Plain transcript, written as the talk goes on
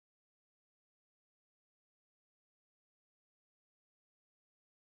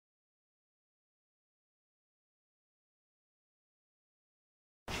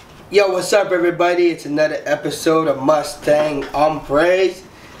Yo, what's up, everybody? It's another episode of Mustang Hombres.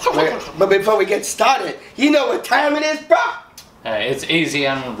 But before we get started, you know what time it is, bro? It's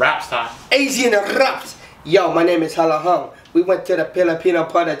Asian Raps time. Asian Raps. Yo, my name is Hala Hung. We went to the Filipino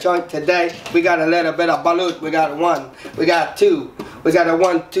part of joint today. We got a little bit of balut. We got one. We got two. We got a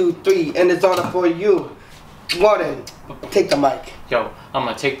 1, 2, 3. And it's order for you. Warren, take the mic. Yo, I'm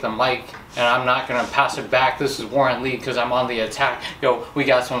gonna take the mic and I'm not gonna pass it back. This is Warren Lee because I'm on the attack. Yo, we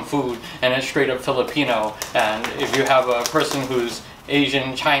got some food and it's straight up Filipino. And if you have a person who's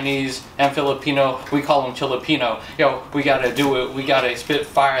Asian, Chinese, and Filipino, we call them Filipino. Yo, we gotta do it. We gotta spit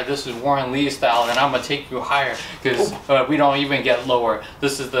fire. This is Warren Lee style, and I'm gonna take you higher because we don't even get lower.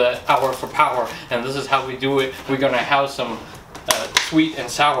 This is the hour for power, and this is how we do it. We're gonna have some sweet and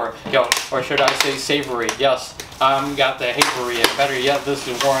sour, yo, or should I say savory? Yes, got the havery, and better yet, this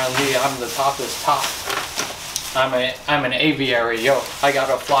is Warren Lee. I'm the toppest top. I'm an aviary, yo. I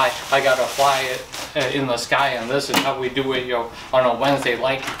gotta fly in the sky, and this is how we do it, yo. On a Wednesday,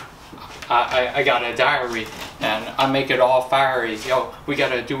 like I got a diary, and I make it all fiery, yo. We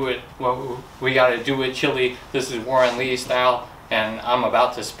gotta do it. Well, we gotta do it chilly. This is Warren Lee style, and I'm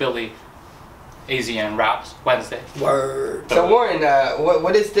about to spilly. Asian Raps Wednesday. Word. So Warren,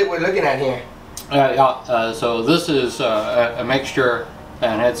 what is it we're looking at here? So this is a mixture,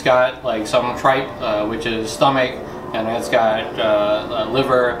 and it's got like some tripe, which is stomach, and it's got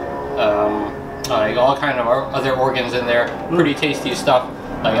liver, like all kind of other organs in there. Pretty tasty stuff.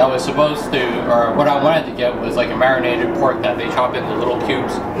 Like I was supposed to, or what I wanted to get was like a marinated pork that they chop into little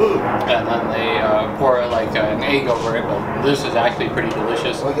cubes, and then they pour like an egg over it. But this is actually pretty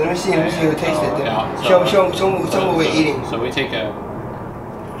delicious. Okay, let me see what taste it. Yeah, show what we're eating. So we take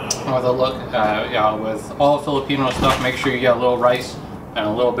another look. Yeah, with all Filipino stuff, make sure you get a little rice and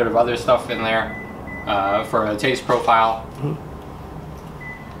a little bit of other stuff in there for a taste profile.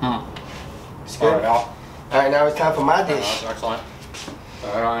 It's good. All right, now it's time for my dish. That's excellent.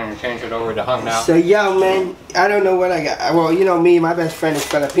 I'm going to change it over to Hung now. So, yo, man, I don't know what I got. Well, you know me, my best friend is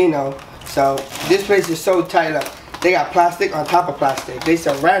Filipino. So, this place is so tight up. They got plastic on top of plastic. They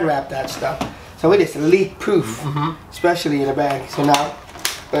saran wrap that stuff. So, it is leak proof, especially in the bag. So, now,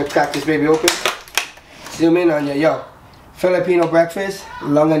 I'm going to crack this baby open. Zoom in on you. Yo, Filipino breakfast,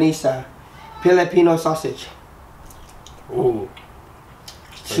 longanisa, Filipino sausage. Ooh.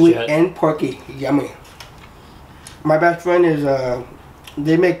 Sweet and porky. Yummy. My best friend is,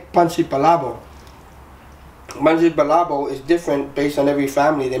 they make Pancit Palabok. Pancit Palabok is different based on every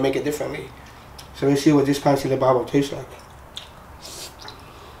family. They make it differently. So let's see what this Pancit Palabok tastes like.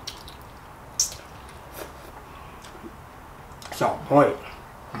 It's on point.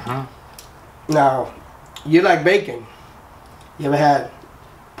 Now, you like bacon. You ever had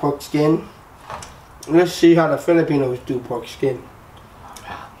pork skin? Let's see how the Filipinos do pork skin.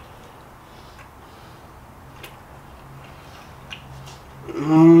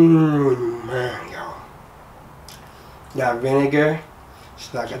 Man, yo. That vinegar,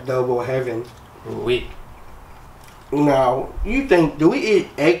 it's like adobo heaven. Oui. Now, you think, do we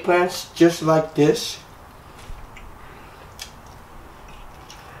eat eggplants just like this?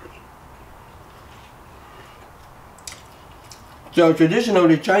 So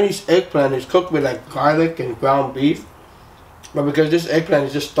traditionally, Chinese eggplant is cooked with like garlic and ground beef. But because this eggplant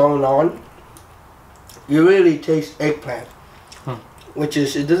is just thrown on, you really taste eggplant. Which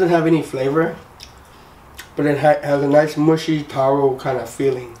is, it doesn't have any flavor, but it has a nice mushy taro kind of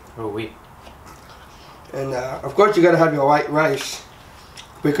feeling. Oh, oui. And of course you gotta have your white rice,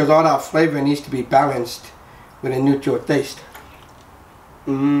 because all that flavor needs to be balanced with a neutral taste.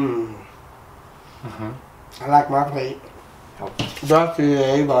 I like my plate. Brought to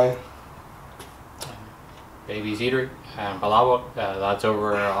you by Baby's Eatery and Palabok. That's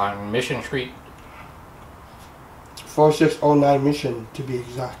over on Mission Street. 4609 Mission to be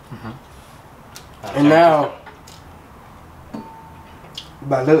exact. And now,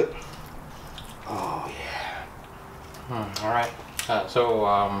 Balut. Oh yeah. All right.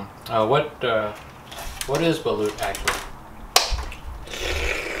 What is Balut actually?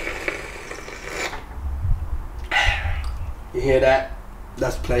 You hear that?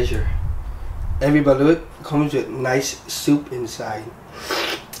 That's pleasure. Every balut comes with nice soup inside.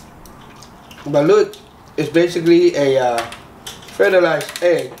 Balut is basically a fertilized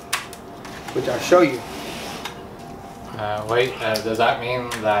egg, which I'll show you. Does that mean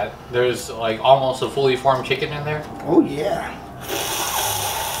that there's like almost a fully formed chicken in there? Oh yeah.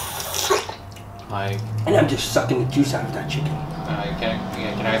 Like. And I'm just sucking the juice out of that chicken.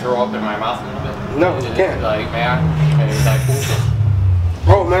 Can I throw up in my mouth a little bit? No, you can't. Like, man, is that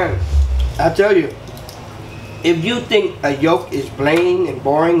cool? Oh man, I tell you, If you think a yolk is bland and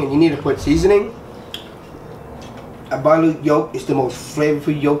boring and you need to put seasoning, a balut yolk is the most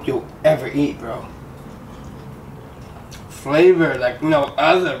flavorful yolk you'll ever eat, bro. Flavor like no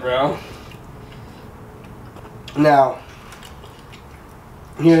other, bro. Now,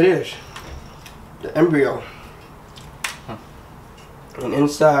 here it is, the embryo, and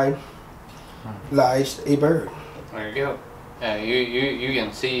inside lies a bird. There you go. You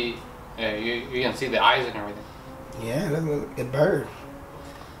can see, you can see the eyes and everything. Yeah, look at the bird.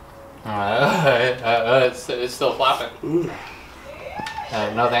 It's still flapping.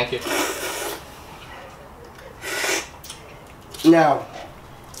 No, thank you. Now,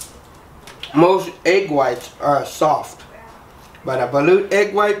 most egg whites are soft, but a balut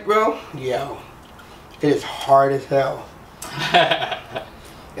egg white, bro, yo, it is hard as hell.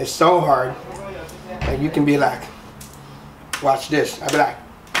 It's so hard, and you can be like, watch this. I'll be like,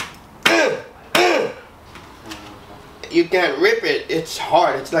 you can't rip it. It's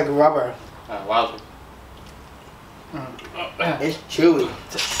hard. It's like rubber. Wow. It's chewy.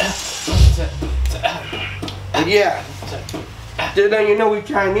 But yeah, just let you know we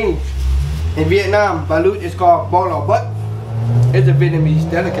Chinese. In Vietnam, balut is called bolo, but it's a Vietnamese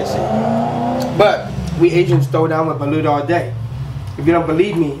delicacy. But we Asians throw down with balut all day. If you don't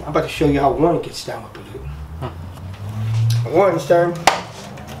believe me, I'm about to show you how Warren gets down with balut. Warren's turn.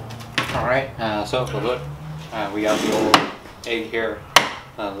 Alright, so balut. We got the old egg here.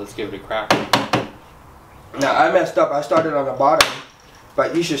 Let's give it a crack. Now I messed up. I started on the bottom,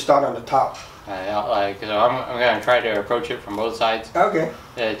 but you should start on the top. So I'm gonna try to approach it from both sides. Okay.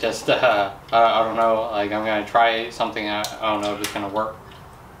 It just I don't know. Like I'm gonna try something. I don't know if it's gonna work.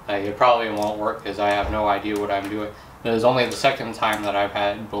 It probably won't work because I have no idea what I'm doing. This is only the second time that I've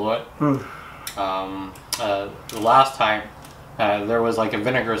had balut. The last time there was like a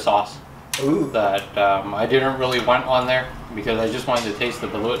vinegar sauce. Ooh. That I didn't really want on there because I just wanted to taste the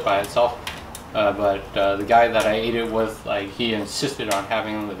balut by itself. But the guy that I ate it with, like, he insisted on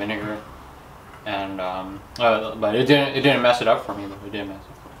having the vinegar, and but it didn't mess it up for me though. It didn't mess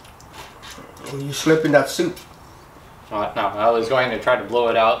it up. Well, you slip in that soup. No, I was going to try to blow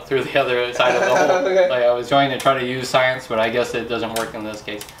it out through the other side of the hole. Okay. Like I was going to try to use science, but I guess it doesn't work in this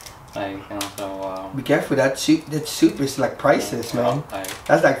case. Like, you know, so be careful, that soup is like priceless, man. Like,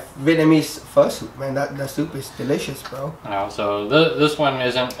 That's like Vietnamese pho soup, man. That soup is delicious, bro. So this one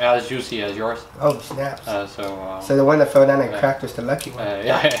isn't as juicy as yours. Oh, snaps. So the one that fell down and cracked was the lucky one.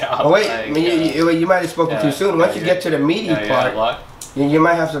 Yeah. Oh wait, like, I mean, you might have spoken too soon. Once you get to the meaty part, you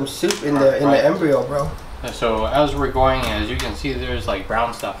might have some soup in the embryo, bro. So as we're going, as you can see, there's like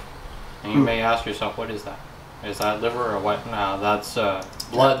brown stuff, and you may ask yourself, what is that? Is that liver or what? No, that's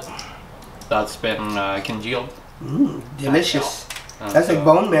blood that's been congealed. Delicious. That's like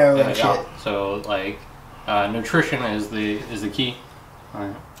bone marrow and shit. So like nutrition is the key.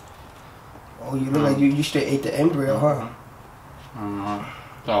 Right. Oh, you look like you should have ate the embryo, huh?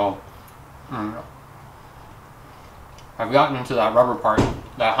 So I've gotten into that rubber part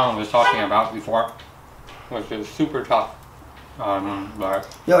that Hung was talking about before, which is super tough. But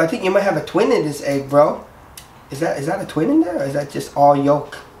yo, I think you might have a twin in this egg, bro. Is that a twin in there, or is that just all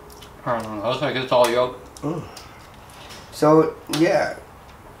yolk? Looks like it's all yolk. So yeah,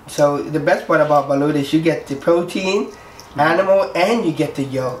 so the best part about balut is you get the protein, animal, and you get the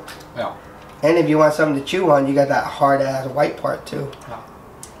yolk. Yeah. And if you want something to chew on, you got that hard ass white part too. Yeah.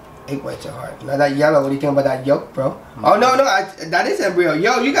 Egg whites are hard. Now that yellow, what do you think about that yolk, bro? Oh no, that is embryo.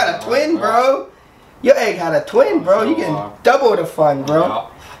 Yo, you got a twin, bro. Your egg had a twin, bro. You can double the fun, bro. Yeah.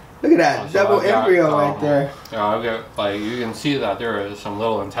 Look at that double embryo right there. Yeah, I've got, like, you can see that there are some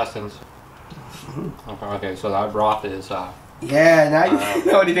little intestines. Okay, so that broth is. Yeah, now you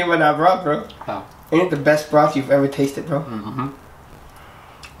know what you think about that broth, bro. Ain't it the best broth you've ever tasted, bro?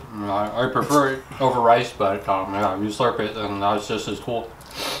 I prefer it over rice, but yeah, you slurp it, and that's just as cool.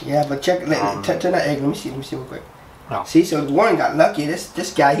 Yeah, but check, turn that egg. Let me see real quick. No. See, so Warren got lucky.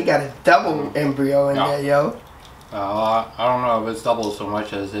 This guy, he got a double embryo in there, yo. I don't know if it's double so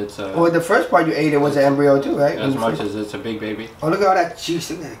much as it's a... Well, the first part you ate, it was an embryo too, right? As much as it's a big baby. Oh, look at all that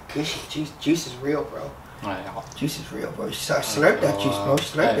juice. Look at that gushy juice. Juice is real, bro. Yeah. Juice is real, bro. Slurp that juice, bro.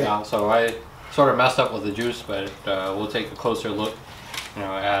 Slurp it. Yeah, so I sort of messed up with the juice, but we'll take a closer look, you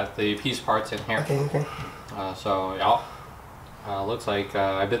know, at the piece parts in here. Okay. So, yeah. Looks like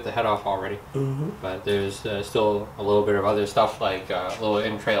I bit the head off already, but there's still a little bit of other stuff like little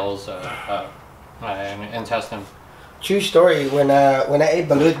entrails and intestine. True story. When I ate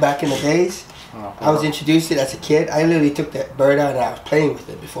balut back in the days, I was introduced to it as a kid. I literally took that bird out and I was playing with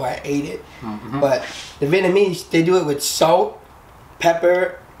it before I ate it. But the Vietnamese, they do it with salt,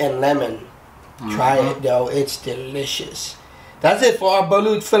 pepper, and lemon. Try it though, it's delicious. That's it for our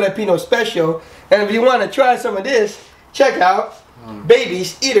Balut Filipino special. And if you want to try some of this, check out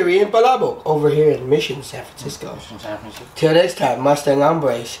Baby's Eatery in Palabok over here in Mission, San Francisco. Till next time, Mustang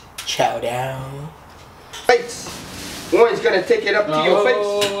Hombres, chow down. Warren's gonna take it up to your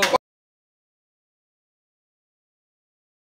face.